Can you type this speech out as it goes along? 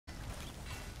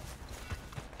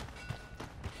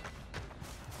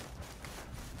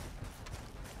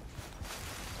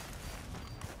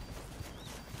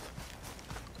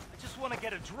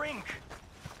get a drink?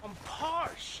 I'm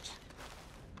parched.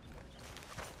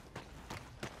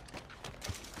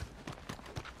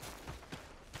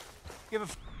 Give a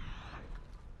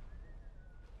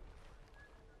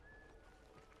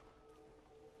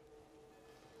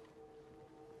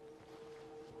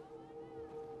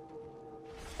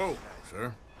Oh,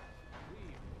 sir.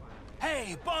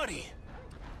 Hey, buddy!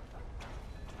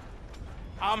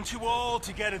 I'm too old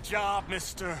to get a job,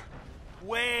 mister.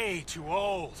 Way too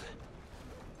old.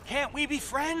 Can't we be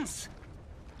friends?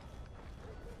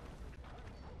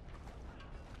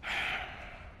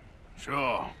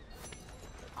 Sure.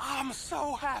 I'm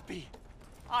so happy.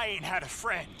 I ain't had a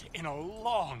friend in a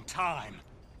long time.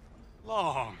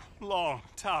 Long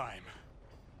time.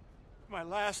 My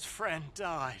last friend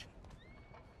died.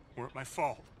 Weren't my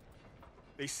fault.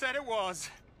 They said it was,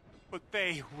 but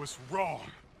they was wrong.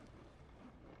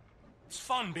 It's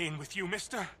fun being with you,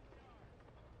 mister.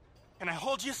 Can I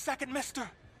hold you a second, mister?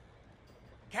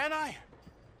 Can I?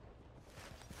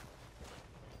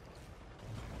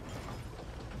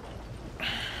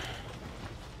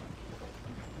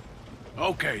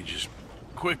 Okay, just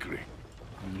quickly.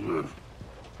 Ugh.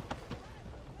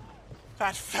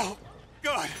 That felt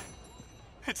good.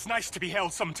 It's nice to be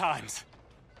held sometimes.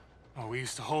 Oh, we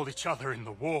used to hold each other in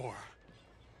the war.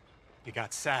 You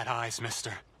got sad eyes,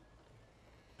 mister.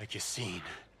 Like you seen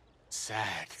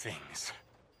sad things.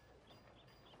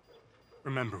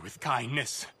 Remember with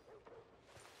kindness.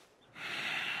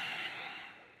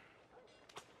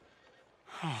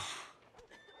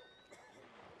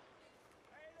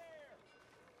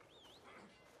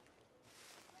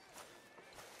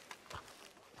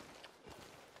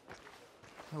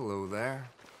 Hello there.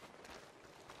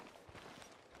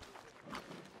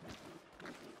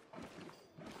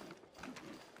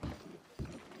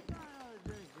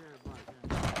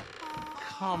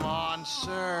 Come on,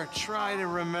 sir. Try to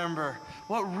remember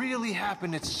what really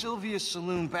happened at Sylvia's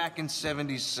Saloon back in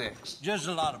 '76. Just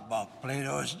a lot of bunk,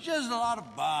 Plato. It's just a lot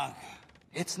of bunk.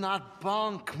 It's not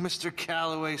bunk, Mr.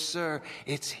 Calloway, sir.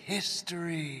 It's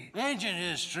history. Ancient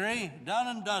history, done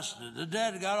and dusted. The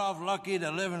dead got off lucky,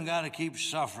 the living gotta keep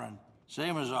suffering.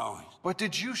 Same as always. But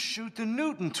did you shoot the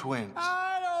Newton twins?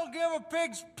 I don't give a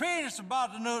pig's penis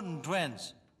about the Newton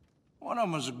twins. One of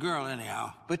them was a girl,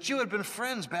 anyhow. But you had been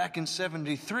friends back in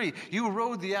 '73. You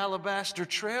rode the Alabaster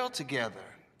Trail together.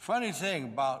 Funny thing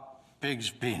about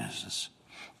pigs' penises.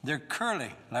 They're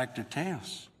curly, like their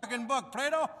tails. Fucking book,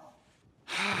 Plato.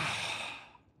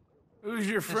 Who's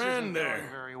your friend This isn't there? going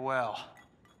very well.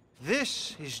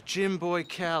 This is Jim Boy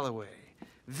Calloway.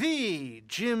 The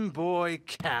Jim Boy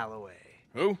Calloway.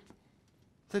 Who?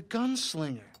 The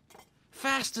gunslinger.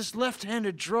 Fastest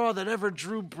left-handed draw that ever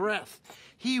drew breath.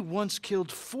 He once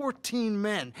killed 14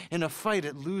 men in a fight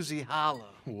at Lucy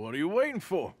Hollow. What are you waiting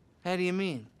for? How do you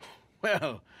mean?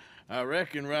 Well, I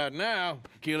reckon right now,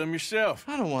 kill him yourself.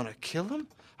 I don't want to kill him.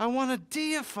 I want to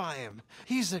deify him.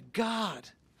 He's a god.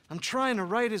 I'm trying to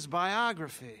write his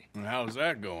biography. And how's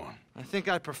that going? I think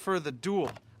I prefer the duel.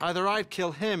 Either I'd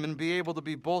kill him and be able to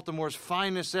be Baltimore's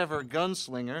finest ever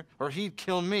gunslinger, or he'd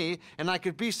kill me and I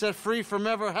could be set free from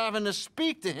ever having to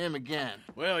speak to him again.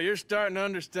 Well, you're starting to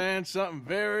understand something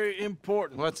very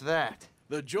important. What's that?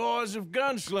 The joys of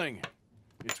gunslinging.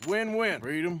 It's win-win,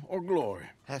 freedom or glory.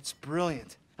 That's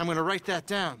brilliant. I'm gonna write that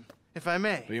down, if I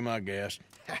may. Be my guest.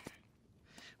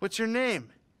 What's your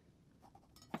name?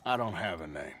 I don't have a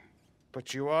name.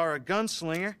 But you are a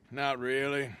gunslinger. Not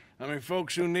really. I mean,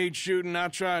 folks who need shooting, I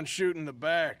try and shoot in the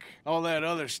back. All that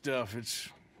other stuff, it's,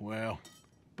 well,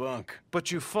 bunk.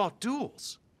 But you fought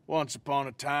duels. Once upon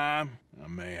a time, I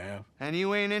may have. And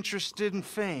you ain't interested in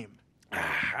fame.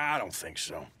 I don't think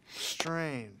so.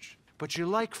 Strange. But you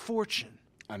like fortune.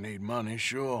 I need money,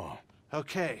 sure.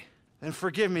 Okay, then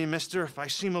forgive me, mister, if I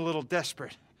seem a little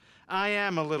desperate. I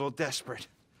am a little desperate.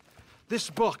 This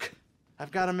book,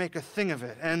 I've got to make a thing of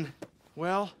it, and,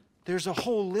 well, there's a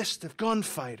whole list of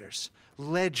gunfighters.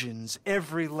 Legends,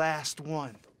 every last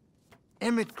one.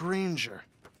 Emmett Granger,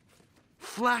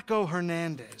 Flaco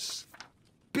Hernandez,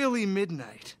 Billy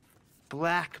Midnight,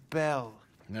 Black Bell.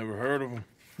 Never heard of him.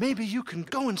 Maybe you can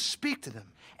go and speak to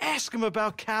them. Ask them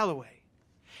about Calloway.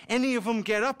 Any of them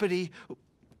get uppity,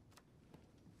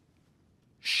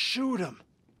 shoot them.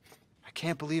 I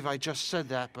can't believe I just said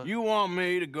that, but... You want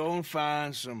me to go and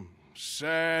find some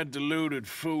sad, deluded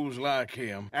fools like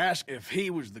him, ask if he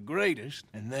was the greatest,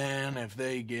 and then if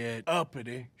they get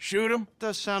uppity, shoot him?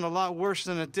 Does sound a lot worse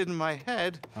than it did in my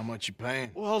head. How much you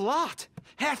paying? Well, a lot.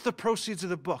 Half the proceeds of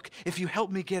the book, if you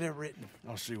help me get it written.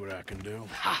 I'll see what I can do.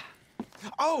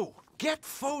 Oh, get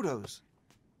photos.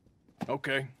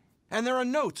 Okay. And there are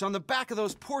notes on the back of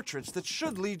those portraits that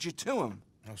should lead you to him.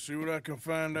 I'll see what I can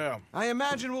find out. I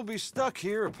imagine we'll be stuck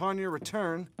here upon your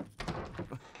return.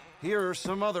 Here or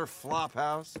some other flop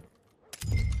house.